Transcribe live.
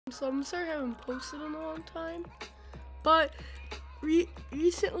So I'm sorry I haven't posted in a long time. But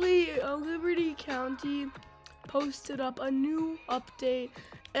recently, Liberty County posted up a new update.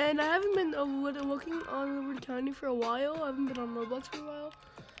 And I haven't been looking on Liberty County for a while. I haven't been on Roblox for a while.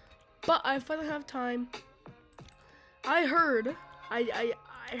 But I finally have time. I heard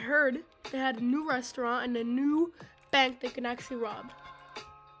they had a new restaurant and a new bank they can actually rob.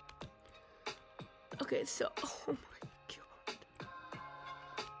 Okay, so, oh my god.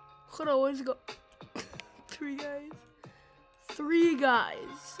 Hold on, let's go. 3 guys. 3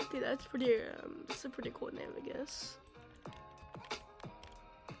 guys. Okay, that's a pretty cool name, I guess.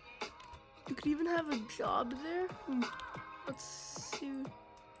 You could even have a job there. Let's see.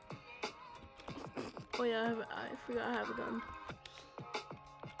 Oh yeah, I forgot I have a gun.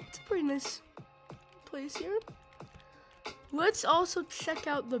 It's a pretty nice place here. Let's also check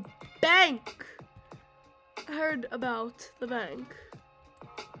out the bank. I heard about the bank.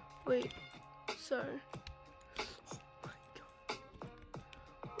 Wait, sorry. Oh my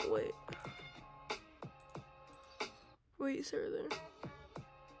god. Wait, sir, there.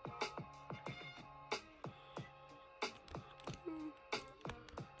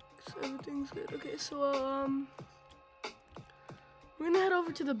 Everything's good. Okay, so we're gonna head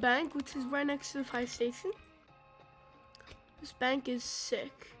over to the bank, which is right next to the fire station. This bank is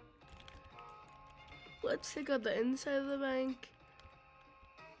sick. Let's check out the inside of the bank.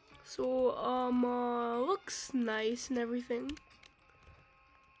 So looks nice and everything.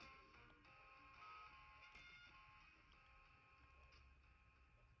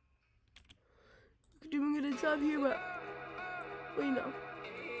 Doing a good job here, but wait, no.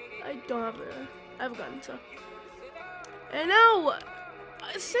 I have a gun, so. And now,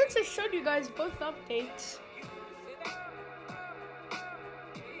 since I showed you guys both updates,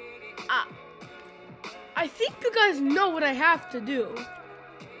 I think you guys know what I have to do.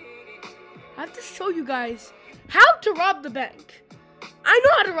 I have to show you guys how to rob the bank. I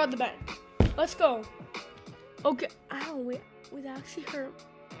know how to rob the bank. Let's go. Okay. Ow, wait, that actually hurt.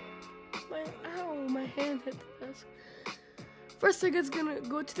 My hand hit the desk. First, I guess gonna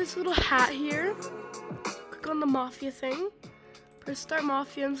go to this little hat here. Click on the Mafia thing. Press Start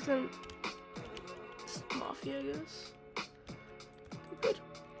Mafia. I'm just gonna Mafia, I guess. Good.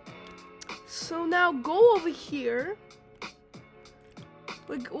 So now go over here.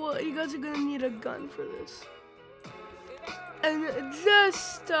 Like, well, you guys are gonna need a gun for this. And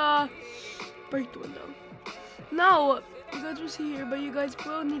just break the window. Now you guys will see here, but you guys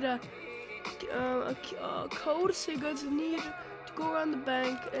will need a code. So you guys need to go around the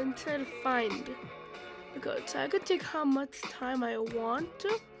bank and try to find the code. So I could take how much time I want.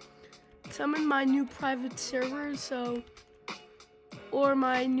 So I'm in my new private server, so, or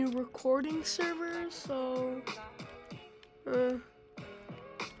my new recording server, so I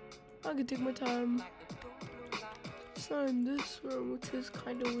could take my time. It's not in this room, which is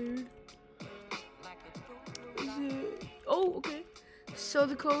kind of weird. Is it? Oh, okay. So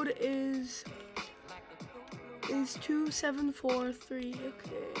the code is 2743.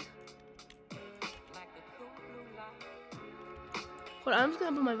 Okay. But I'm just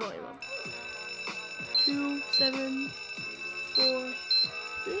gonna put my volume up.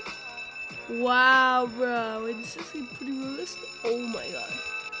 2743. Wow, bro, it's actually pretty realistic. Oh my god.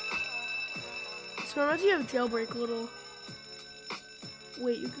 So imagine you have a jailbreak a little.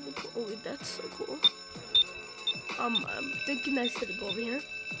 Wait, you can. Oh wait, that's so cool. I'm thinking I should go over here.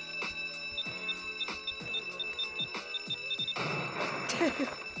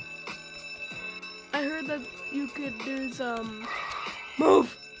 I heard that you could. There's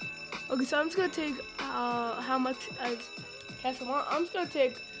move. Okay, so I'm just gonna take how much as cash I want. I'm just gonna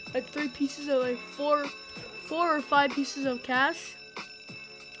take like 3 pieces of like four or 5 pieces of cash.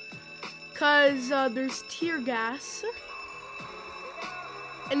 Cause there's tear gas.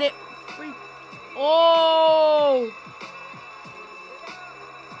 And it freak. Oh!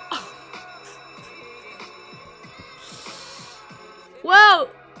 Well,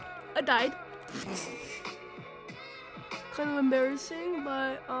 I died. Kind of embarrassing,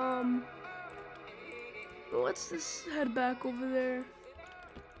 but let's just head back over there.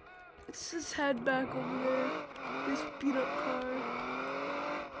 Let's just head back over there. This beat up car.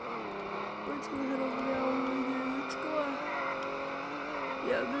 Let's go head over there. Over here. Let's go.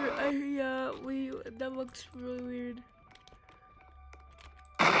 Yeah, that looks really weird.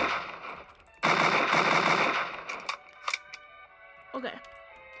 Okay.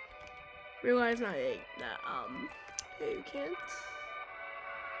 Realize that yeah, you can't.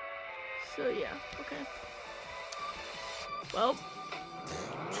 So yeah, okay. Well.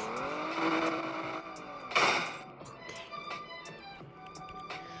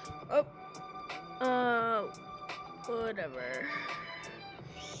 Oh. Whatever.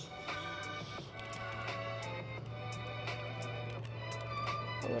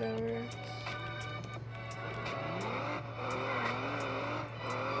 Whatever.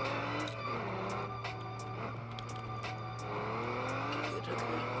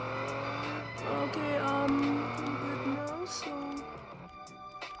 Okay, good now, so.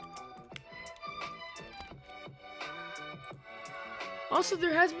 Also,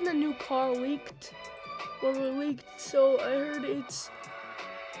 there has been a new car leaked. Well, leaked, so I heard it's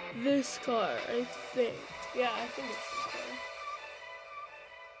this car, I think. Yeah, I think it's this car.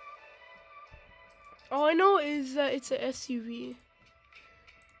 All I know is that it's a SUV.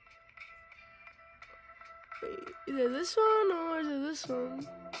 Wait, is it this one or is it this one?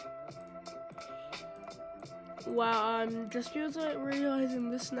 Wow, I'm just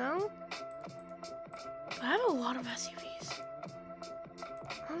realizing this now. I have a lot of SUVs.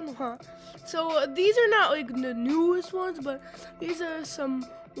 I don't know how. So these are not like the newest ones, but these are some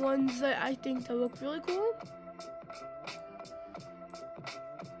ones that I think that look really cool.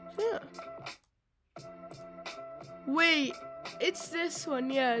 So, yeah. Wait, it's this one.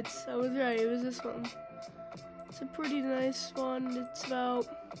 Yeah, I was right. It was this one. It's a pretty nice one. It's about,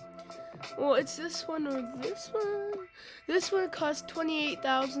 well, it's this one or this one. This one cost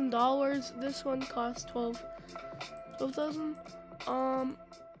 $28,000. This one cost $12,000.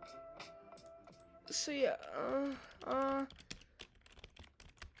 So yeah,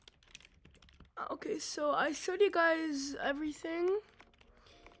 okay, so I showed you guys everything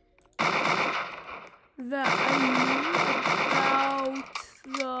that I knew about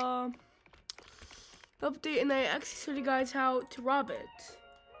the update, and I actually showed you guys how to rob it.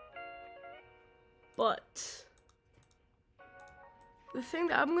 But the thing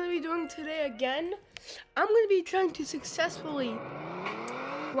that I'm going to be doing today again, I'm going to be trying to successfully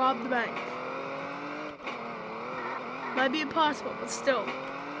rob the bank. Might be impossible, but still.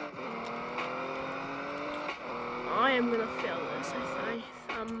 I am gonna fail this.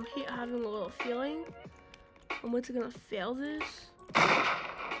 I'm having a little feeling. I'm gonna fail this.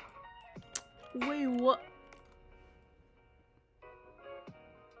 Wait, what?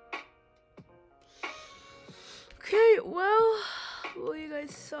 Okay, well, you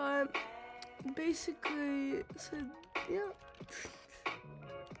guys saw it. Basically, said, yeah.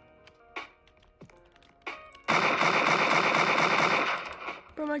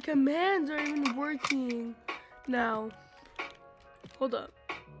 But my commands aren't even working now. Hold up.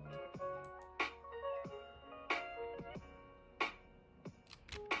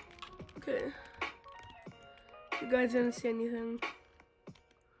 Okay. You guys didn't see anything.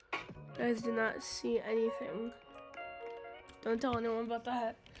 You guys did not see anything. Don't tell anyone about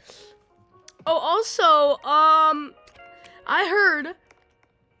that. Oh, also, I heard,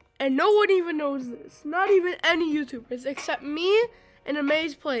 and no one even knows this, not even any YouTubers except me and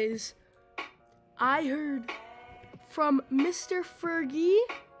Amaze Plays. I heard from Mr. Fergie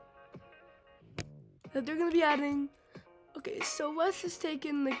that they're gonna be adding. Okay, so let's just take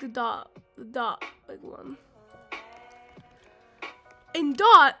in like the dot like one. In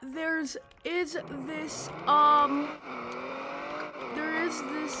dot, there is this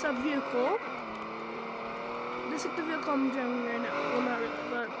vehicle. This is the vehicle I'm driving right now. Well, not really,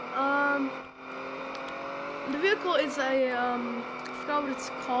 but the vehicle is a I forgot what it's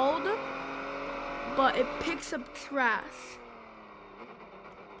called, but it picks up trash.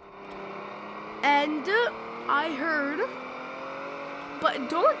 And I heard, but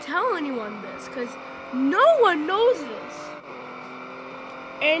don't tell anyone this, because no one knows this.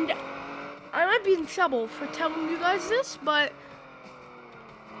 And I might be in trouble for telling you guys this, but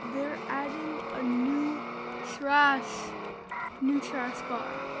they're adding a new trash car.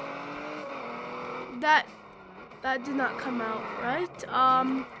 That did not come out, right?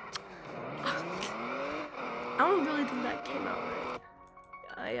 I don't really think that came out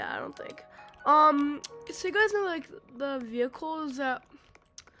right. Yeah, I don't think. So you guys know like the vehicles that,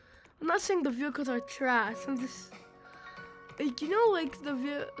 I'm not saying the vehicles are trash, I'm just like, you know, like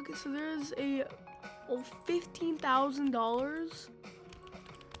okay, so there's a $15,000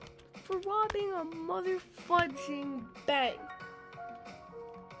 for robbing a motherfudging bank.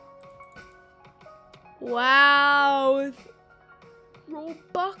 Wow, with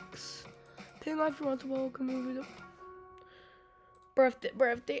Roblox. Paying off your multiple coming video.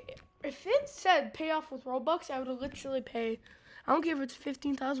 Birthday. If it said pay off with Robux, I would literally pay. I don't care if it's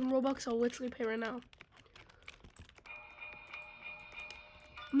 15,000 Robux, I'll literally pay right now.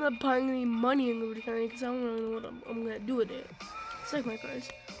 I'm not buying any money in Liberty County because I don't really know what I'm gonna do with it. It's like my cars.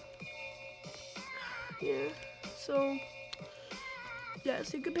 Yeah, so Yeah,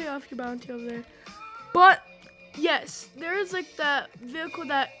 so you can pay off your bounty over there. But yes, there is like that vehicle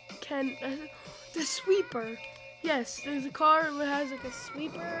that can, the sweeper. Yes, there's a car that has like a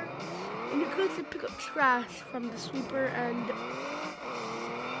sweeper, and you can actually pick up trash from the sweeper,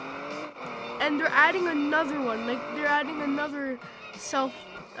 and they're adding another one. Like they're adding another self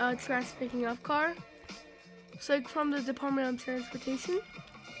trash picking up car. It's like from the Department of Transportation.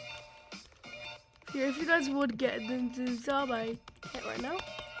 Here, if you guys would get into the job, I can't right now.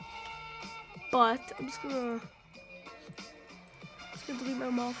 But I'm just gonna delete my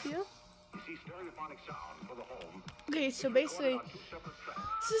mafia. Okay, so basically,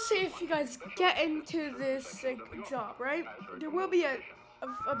 let's just say if you guys get into this like job, right? There will be a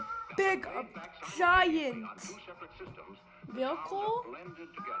big, giant vehicle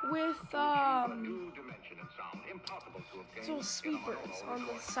with little sweepers on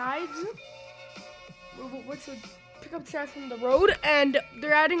the sides, which would pick up trash from the road, and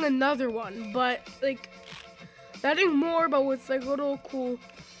they're adding another one, but like they're adding more, but with like little cool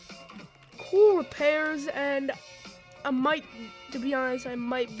repairs. And to be honest, I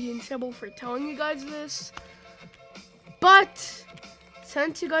might be in trouble for telling you guys this, but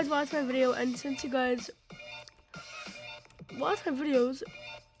since you guys watch my video, and since you guys watch my videos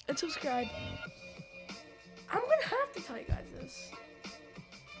and subscribe, I'm gonna have to tell you guys this.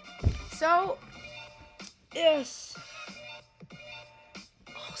 So yes.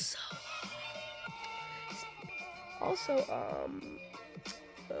 Also,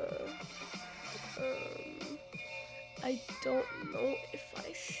 I don't know if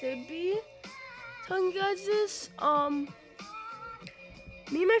I should be telling you guys this.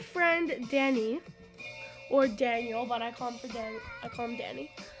 Me and my friend Danny, or Daniel, but I call him Danny.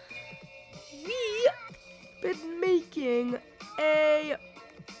 We been making a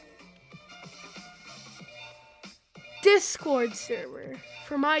Discord server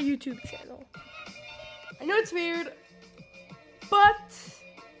for my YouTube channel. I know it's weird, but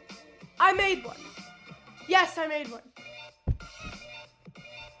I made one. Yes, I made one.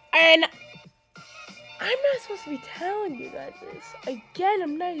 And I'm not supposed to be telling you guys this. Again,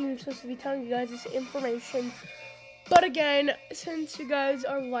 I'm not even supposed to be telling you guys this information. But again, since you guys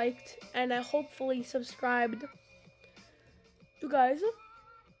are liked and I hopefully subscribed, you guys,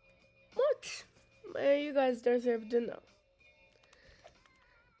 you guys deserve to know.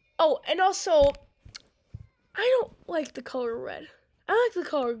 Oh, and also, I don't like the color red. I like the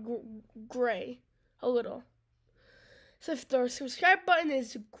color gray a little. So if the subscribe button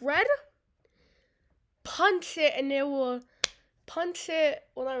is red, punch it and it will punch it.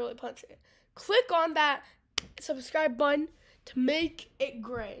 Well, not really punch it. Click on that subscribe button to make it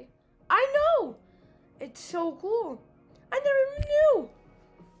gray. I know. It's so cool. I never even knew.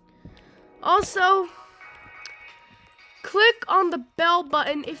 Also, click on the bell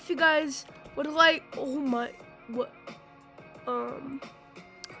button if you guys would like.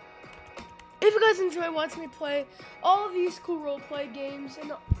 If you guys enjoy watching me play all of these cool roleplay games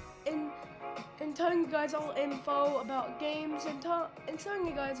and telling you guys all info about games and telling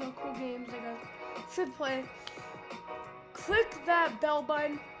you guys all cool games you guys should play, click that bell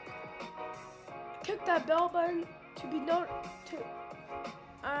button. Click that bell button to be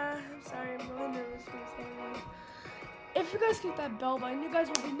I'm sorry, I'm really nervous when I say that. If you guys click that bell button, you guys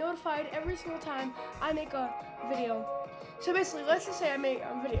will be notified every single time I make a video. So basically, let's just say I make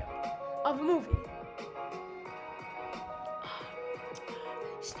a video of a movie.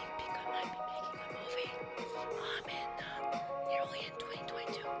 Sneak peek, I might be making a movie. Nearly in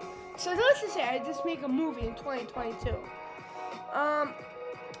 2022. So let's just say I just make a movie in 2022.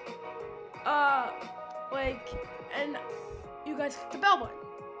 And you guys click the bell button.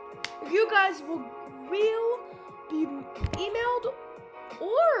 You guys will be emailed,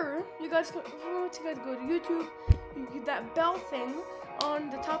 or you guys go to YouTube. You get that bell thing on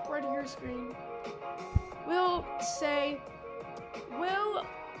the top right of your screen. Will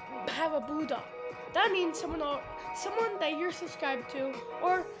have a blue dot. That means someone that you're subscribed to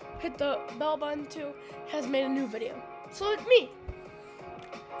or hit the bell button to has made a new video. So it's me.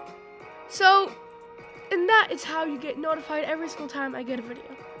 So, and that is how you get notified every single time I get a video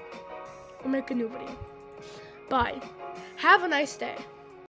or make a new video. Bye. Have a nice day.